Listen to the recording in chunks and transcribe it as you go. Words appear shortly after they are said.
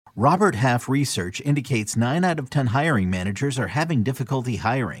Robert Half research indicates 9 out of 10 hiring managers are having difficulty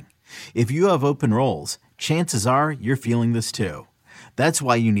hiring. If you have open roles, chances are you're feeling this too. That's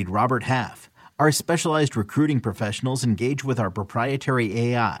why you need Robert Half. Our specialized recruiting professionals engage with our proprietary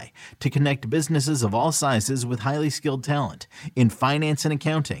AI to connect businesses of all sizes with highly skilled talent in finance and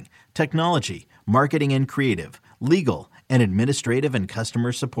accounting, technology, marketing and creative, legal, and administrative and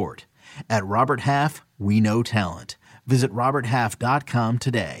customer support. At Robert Half, we know talent. Visit roberthalf.com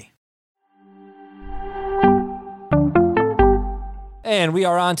today. And we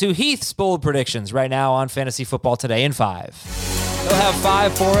are on to Heath's bold predictions right now on Fantasy Football Today in 5. He'll have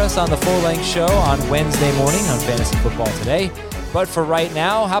 5 for us on the full-length show on Wednesday morning on Fantasy Football Today. But for right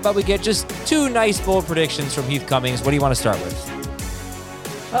now, how about we get just 2 nice bold predictions from Heath Cummings? What do you want to start with?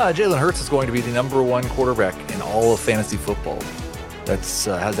 Jalen Hurts is going to be the number 1 quarterback in all of fantasy football. That's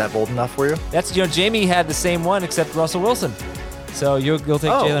how's that bold enough for you? That's, Jamie had the same one except Russell Wilson. So you'll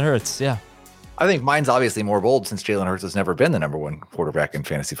take Jalen Hurts, yeah. I think mine's obviously more bold since Jalen Hurts has never been the number 1 quarterback in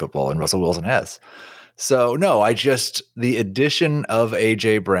fantasy football, and Russell Wilson has. So, no, the addition of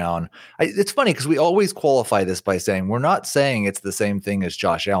A.J. Brown, it's funny because we always qualify this by saying we're not saying it's the same thing as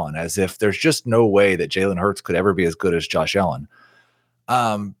Josh Allen, as if there's just no way that Jalen Hurts could ever be as good as Josh Allen.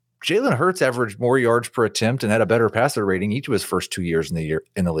 Jalen Hurts averaged more yards per attempt and had a better passer rating each of his first 2 years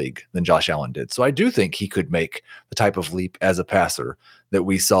in the league than Josh Allen did. So I do think he could make the type of leap as a passer that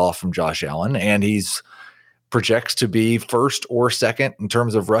we saw from Josh Allen, and he's projects to be first or second in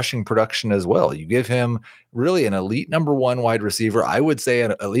terms of rushing production as well. You give him really an elite number 1 wide receiver. I would say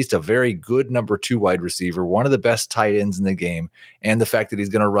at least a very good number 2 wide receiver, one of the best tight ends in the game, and the fact that he's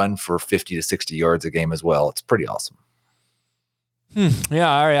going to run for 50 to 60 yards a game as well. It's pretty awesome. Yeah,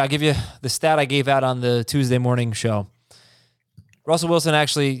 all right. I'll give you the stat I gave out on the Tuesday morning show. Russell Wilson,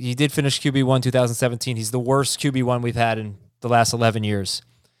 actually, he did finish QB1 2017. He's the worst QB1 we've had in the last 11 years.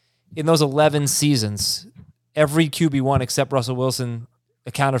 In those 11 seasons, every QB1 except Russell Wilson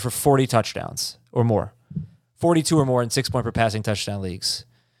accounted for 40 touchdowns or more. 42 or more in 6-point per passing touchdown leagues.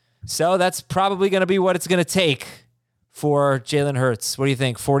 So that's probably going to be what it's going to take for Jalen Hurts. What do you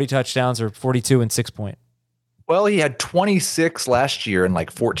think? 40 touchdowns or 42 in 6-point? Well, he had 26 last year in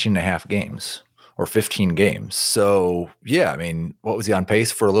like 14 and a half games or 15 games. So, yeah, I mean, what was he on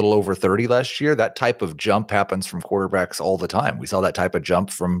pace for? A little over 30 last year? That type of jump happens from quarterbacks all the time. We saw that type of jump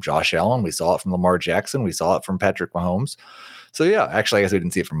from Josh Allen. We saw it from Lamar Jackson. We saw it from Patrick Mahomes. So, yeah, actually, I guess we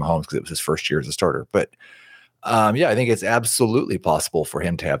didn't see it from Mahomes because it was his first year as a starter. But, yeah, I think it's absolutely possible for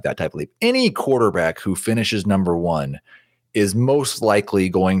him to have that type of leap. Any quarterback who finishes number 1 is most likely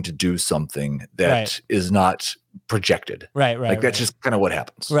going to do something that is not projected. Right. That's just kind of what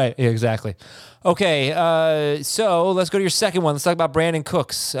happens. Right. Yeah, exactly. Okay. So let's go to your second one. Let's talk about Brandon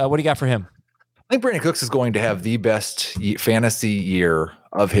Cooks. What do you got for him? I think Brandon Cooks is going to have the best fantasy year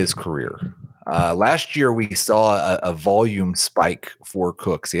of his career. Last year, we saw a volume spike for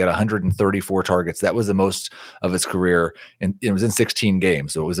Cooks. He had 134 targets. That was the most of his career, and it was in 16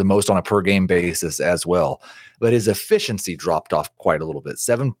 games. So it was the most on a per game basis as well. But his efficiency dropped off quite a little bit.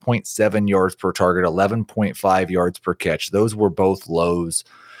 7.7 yards per target, 11.5 yards per catch. Those were both lows.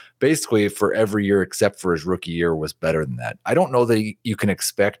 Basically, for every year except for his rookie year was better than that. I don't know that you can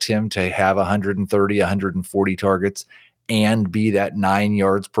expect him to have 130, 140 targets and be that 9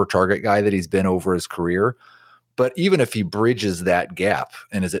 yards per target guy that he's been over his career. But even if he bridges that gap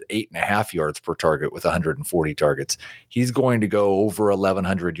and is at 8.5 yards per target with 140 targets, he's going to go over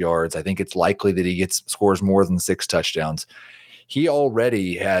 1,100 yards. I think it's likely that he scores more than 6 touchdowns. He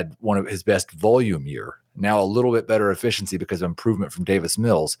already had one of his best volume year. Now a little bit better efficiency because of improvement from Davis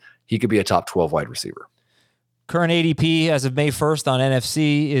Mills. He could be a top 12 wide receiver. Current ADP as of May 1st on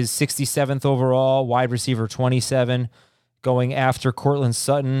NFC is 67th overall, wide receiver 27. Going after Cortland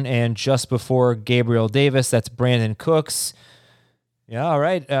Sutton and just before Gabriel Davis. That's Brandon Cooks. Yeah, all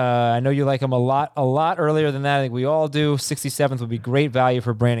right. I know you like him a lot earlier than that. I think we all do. 67th would be great value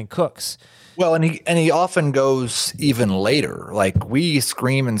for Brandon Cooks. Well, and he often goes even later. Like we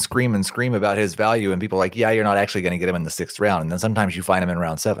scream and scream and scream about his value, and people are like, yeah, you're not actually going to get him in the 6th round. And then sometimes you find him in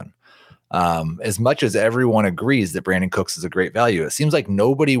round 7. As much as everyone agrees that Brandon Cooks is a great value, it seems like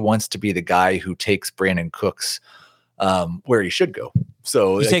nobody wants to be the guy who takes Brandon Cooks where he should go.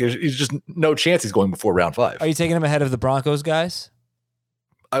 So there's just no chance he's going before round 5. Are you taking him ahead of the Broncos guys?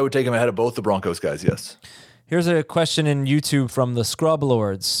 I would take him ahead of both the Broncos guys, yes. Here's a question in YouTube from the Scrub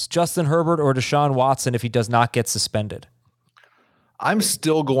Lords. Justin Herbert or Deshaun Watson if he does not get suspended? I'm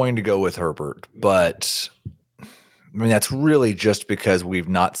still going to go with Herbert, but I mean, that's really just because we've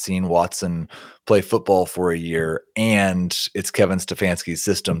not seen Watson play football for a year, and it's Kevin Stefanski's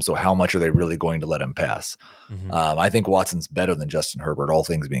system. So how much are they really going to let him pass? I think Watson's better than Justin Herbert, all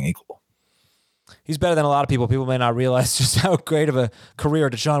things being equal. He's better than a lot of people. People may not realize just how great of a career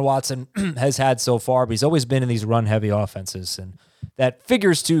Deshaun Watson has had so far, but he's always been in these run-heavy offenses, and that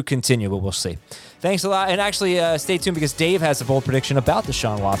figures to continue, but we'll see. Thanks a lot. And actually, stay tuned because Dave has a bold prediction about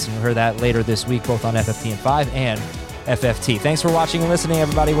Deshaun Watson. You'll hear that later this week, both on FFT and 5 and FFT. Thanks for watching and listening,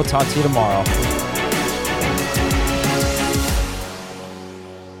 everybody. We'll talk to you tomorrow.